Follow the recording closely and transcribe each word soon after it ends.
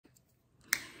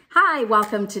Hi,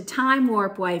 welcome to Time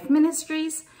Warp Wife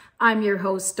Ministries. I'm your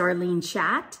host, Darlene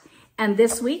Schatt, and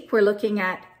this week we're looking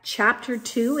at chapter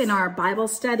 2 in our Bible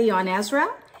study on Ezra.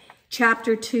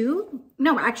 Chapter 1,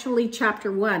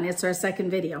 it's our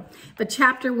second video, but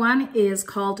chapter 1 is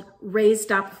called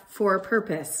Raised Up for a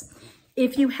Purpose.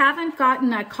 If you haven't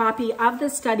gotten a copy of the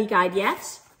study guide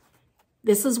yet,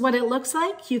 this is what it looks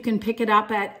like. You can pick it up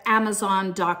at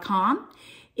Amazon.com.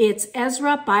 It's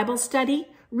Ezra Bible Study,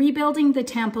 Rebuilding the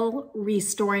Temple,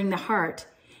 Restoring the Heart.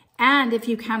 And if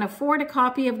you can't afford a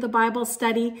copy of the Bible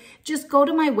study, just go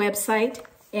to my website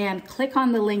and click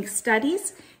on the link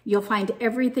Studies. You'll find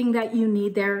everything that you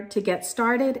need there to get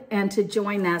started and to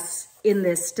join us in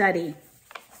this study.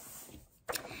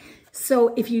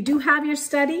 So if you do have your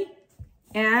study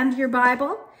and your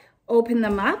Bible, open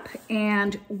them up,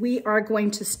 and we are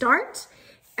going to start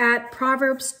at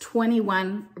Proverbs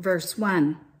 21, verse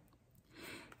 1.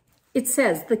 It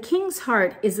says, "The king's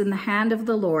heart is in the hand of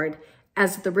the Lord,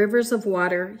 as the rivers of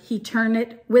water, he turn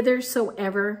it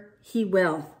whithersoever he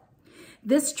will."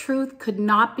 This truth could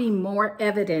not be more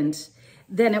evident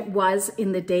than it was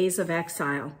in the days of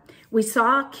exile. We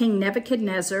saw King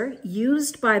Nebuchadnezzar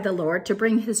used by the Lord to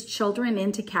bring his children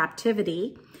into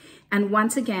captivity. And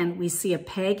once again, we see a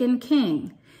pagan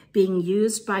king being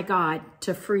used by God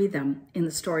to free them in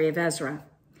the story of Ezra.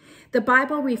 The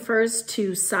Bible refers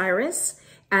to Cyrus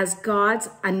as God's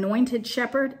anointed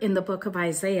shepherd in the book of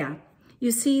Isaiah.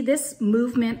 You see, this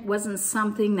movement wasn't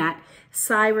something that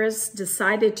Cyrus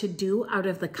decided to do out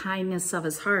of the kindness of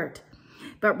his heart,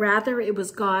 but rather it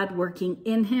was God working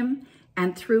in him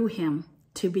and through him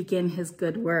to begin his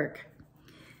good work.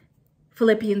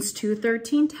 Philippians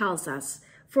 2:13 tells us,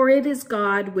 "For it is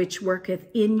God which worketh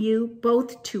in you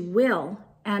both to will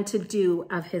and to do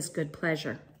of his good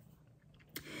pleasure."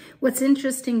 What's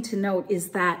interesting to note is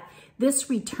that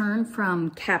this return from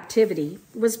captivity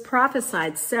was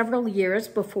prophesied several years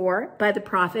before by the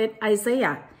prophet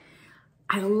Isaiah.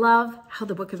 I love how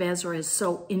the book of Ezra is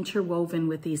so interwoven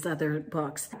with these other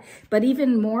books. But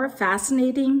even more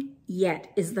fascinating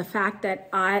yet is the fact that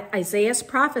Isaiah's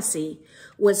prophecy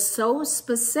was so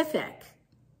specific.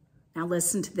 Now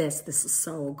listen to this. This is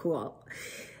so cool.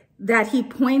 That he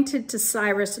pointed to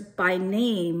Cyrus by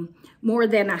name more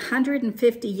than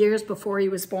 150 years before he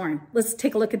was born. Let's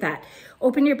take a look at that.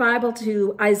 Open your Bible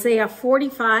to Isaiah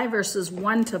 45, verses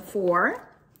 1 to 4.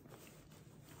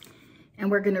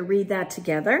 And we're going to read that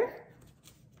together.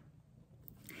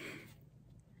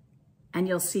 And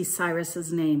you'll see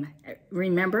Cyrus's name.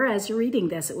 Remember, as you're reading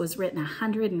this, it was written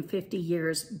 150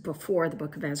 years before the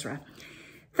book of Ezra.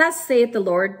 "Thus saith the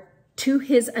Lord to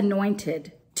his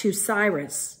anointed, to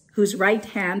Cyrus, whose right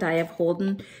hand I have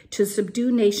holden to subdue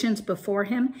nations before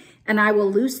him, and I will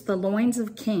loose the loins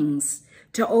of kings,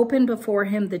 to open before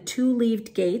him the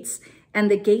two-leaved gates,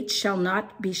 and the gates shall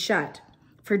not be shut.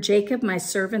 For Jacob my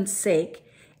servant's sake,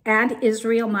 and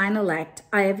Israel mine elect,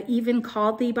 I have even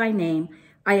called thee by name,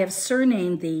 I have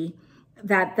surnamed thee,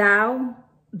 that thou,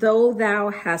 though thou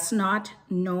hast not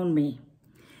known me."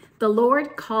 The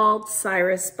Lord called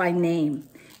Cyrus by name,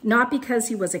 not because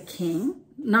he was a king,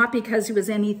 not because he was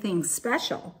anything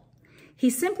special. He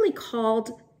simply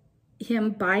called him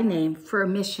by name for a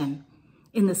mission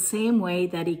in the same way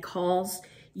that he calls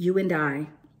you and I.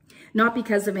 Not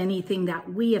because of anything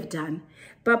that we have done,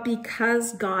 but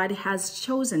because God has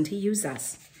chosen to use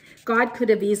us. God could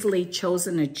have easily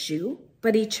chosen a Jew,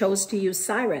 but he chose to use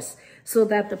Cyrus so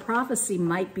that the prophecy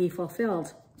might be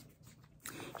fulfilled.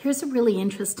 Here's a really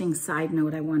interesting side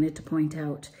note I wanted to point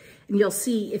out. And you'll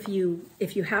see if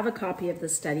you have a copy of the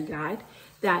study guide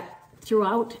that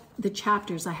throughout the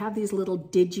chapters, I have these little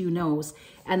did you knows,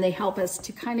 and they help us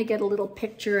to kind of get a little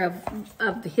picture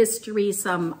of the history,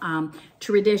 some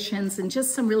traditions, and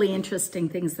just some really interesting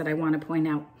things that I want to point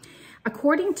out.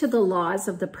 According to the laws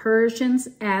of the Persians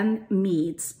and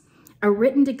Medes, a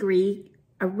written decree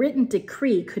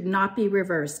could not be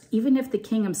reversed, even if the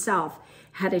king himself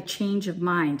had a change of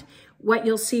mind. What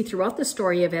you'll see throughout the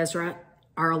story of Ezra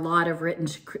are a lot of written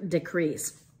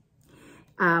decrees.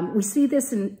 We see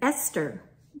this in Esther,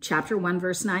 chapter 1,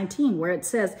 verse 19, where it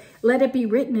says, "Let it be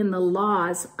written in the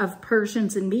laws of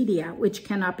Persians and Media, which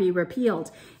cannot be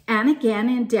repealed." And again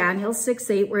in Daniel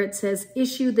 6:8, where it says,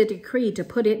 "Issue the decree to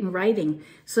put it in writing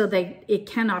so that it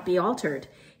cannot be altered,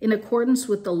 in accordance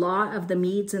with the law of the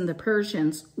Medes and the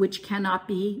Persians, which cannot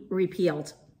be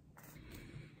repealed."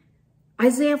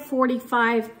 Isaiah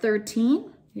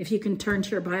 45:13, if you can turn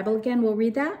to your Bible again, we'll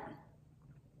read that.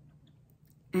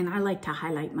 And I like to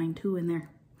highlight mine too in there.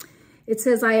 It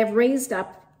says, "I have raised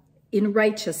up in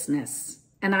righteousness,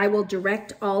 and I will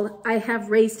direct all. I have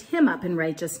raised him up in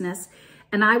righteousness,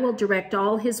 and I will direct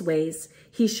all his ways.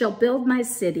 He shall build my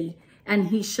city, and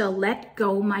he shall let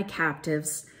go my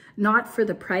captives, not for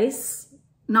price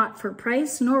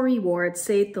nor reward,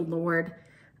 saith the Lord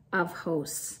of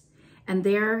hosts. And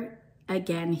there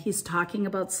again, he's talking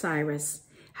about Cyrus,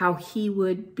 how he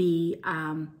would be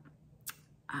an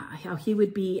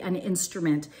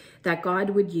instrument that God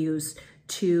would use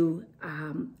to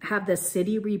have the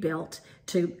city rebuilt,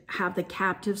 to have the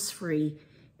captives free,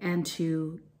 and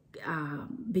to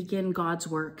begin God's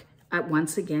work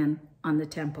once again on the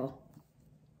temple.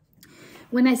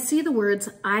 When I see the words,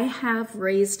 I have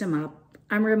raised him up,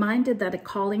 I'm reminded that a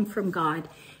calling from God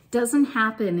doesn't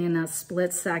happen in a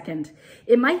split second.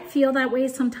 It might feel that way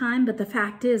sometime, but the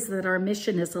fact is that our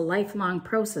mission is a lifelong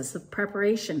process of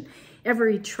preparation.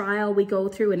 Every trial we go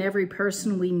through and every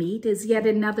person we meet is yet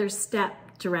another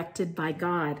step directed by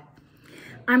God.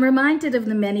 I'm reminded of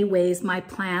the many ways my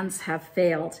plans have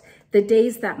failed, the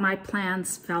days that my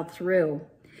plans fell through.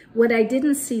 What I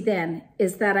didn't see then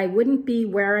is that I wouldn't be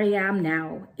where I am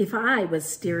now if I was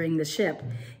steering the ship.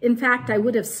 In fact, I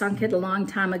would have sunk it a long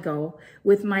time ago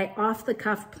with my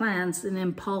off-the-cuff plans and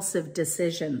impulsive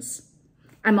decisions.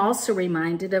 I'm also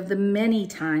reminded of the many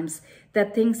times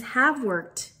that things have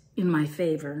worked in my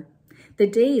favor. The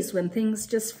days when things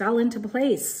just fell into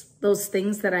place, those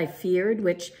things that I feared,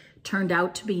 which turned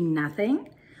out to be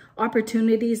nothing,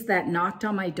 opportunities that knocked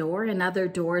on my door and other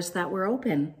doors that were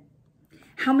open.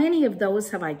 How many of those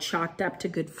have I chalked up to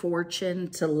good fortune,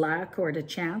 to luck, or to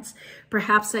chance?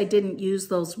 Perhaps I didn't use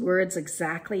those words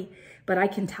exactly, but I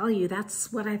can tell you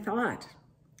that's what I thought,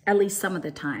 at least some of the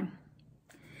time.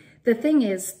 The thing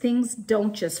is, things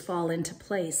don't just fall into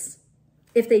place.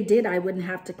 If they did, I wouldn't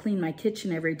have to clean my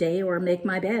kitchen every day or make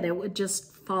my bed. It would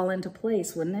just fall into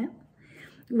place, wouldn't it?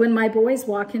 When my boys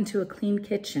walk into a clean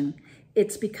kitchen,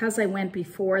 it's because I went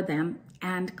before them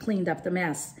and cleaned up the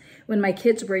mess. When my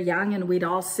kids were young and we'd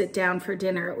all sit down for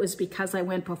dinner, it was because I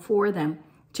went before them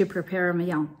to prepare a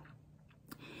meal.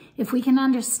 If we can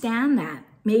understand that,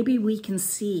 maybe we can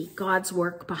see God's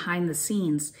work behind the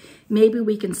scenes. Maybe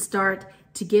we can start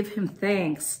to give him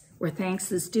thanks where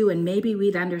thanks is due, and maybe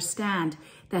we'd understand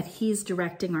that he's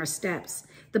directing our steps.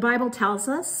 The Bible tells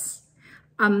us,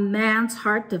 a man's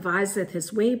heart deviseth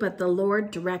his way, but the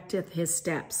Lord directeth his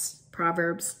steps.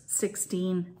 Proverbs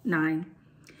 16:9.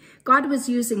 God was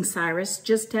using Cyrus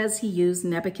just as he used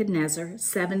Nebuchadnezzar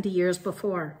 70 years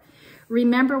before.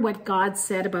 Remember what God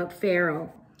said about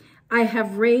Pharaoh. I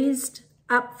have raised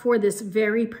up for this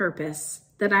very purpose,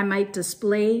 that I might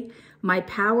display my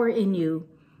power in you,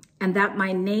 and that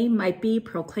my name might be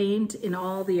proclaimed in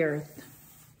all the earth.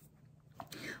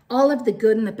 All of the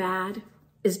good and the bad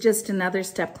is just another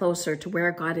step closer to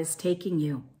where God is taking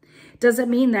you. Does it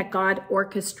mean that God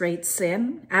orchestrates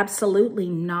sin? Absolutely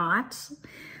not.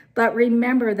 But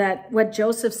remember that what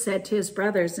Joseph said to his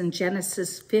brothers in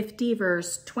Genesis 50,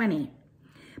 verse 20.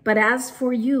 But as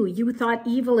for you, you thought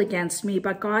evil against me,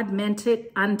 but God meant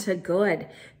it unto good,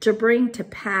 to bring to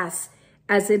pass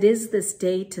as it is this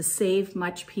day, to save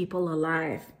much people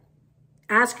alive.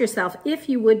 Ask yourself if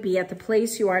you would be at the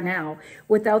place you are now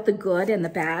without the good and the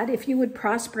bad, if you would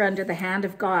prosper under the hand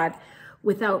of God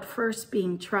without first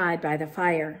being tried by the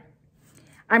fire.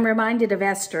 I'm reminded of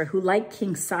Esther, who, like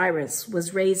King Cyrus,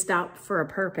 was raised up for a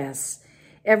purpose.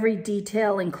 Every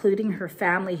detail, including her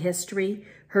family history,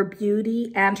 her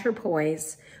beauty, and her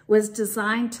poise, was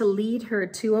designed to lead her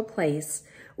to a place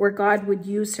where God would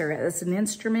use her as an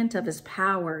instrument of his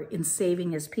power in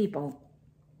saving his people.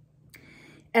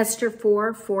 Esther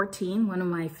 4:14, one of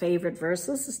my favorite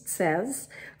verses, says,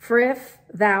 For if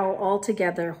thou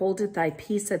altogether holdest thy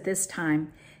peace at this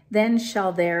time, then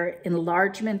shall there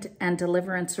enlargement and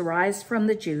deliverance arise from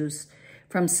the Jews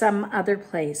from some other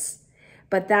place.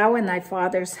 But thou and thy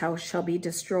father's house shall be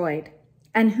destroyed.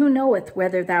 And who knoweth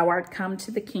whether thou art come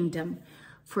to the kingdom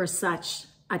for such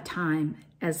a time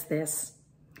as this?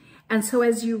 And so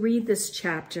as you read this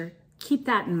chapter, keep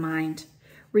that in mind.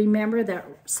 Remember that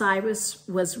Cyrus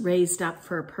was raised up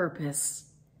for a purpose.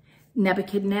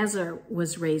 Nebuchadnezzar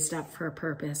was raised up for a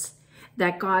purpose,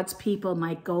 that God's people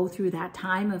might go through that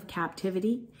time of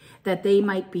captivity, that they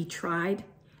might be tried,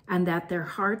 and that their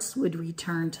hearts would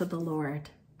return to the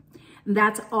Lord. And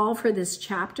that's all for this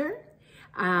chapter.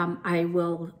 I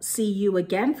will see you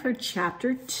again for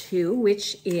chapter 2,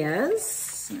 which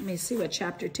is, let me see what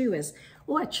chapter 2 is.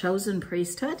 Oh, a chosen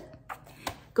priesthood.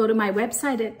 Go to my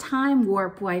website at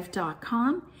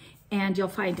timewarpwife.com and you'll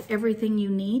find everything you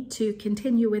need to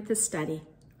continue with the study.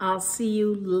 I'll see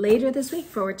you later this week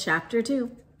for chapter 2.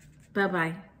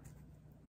 Bye-bye.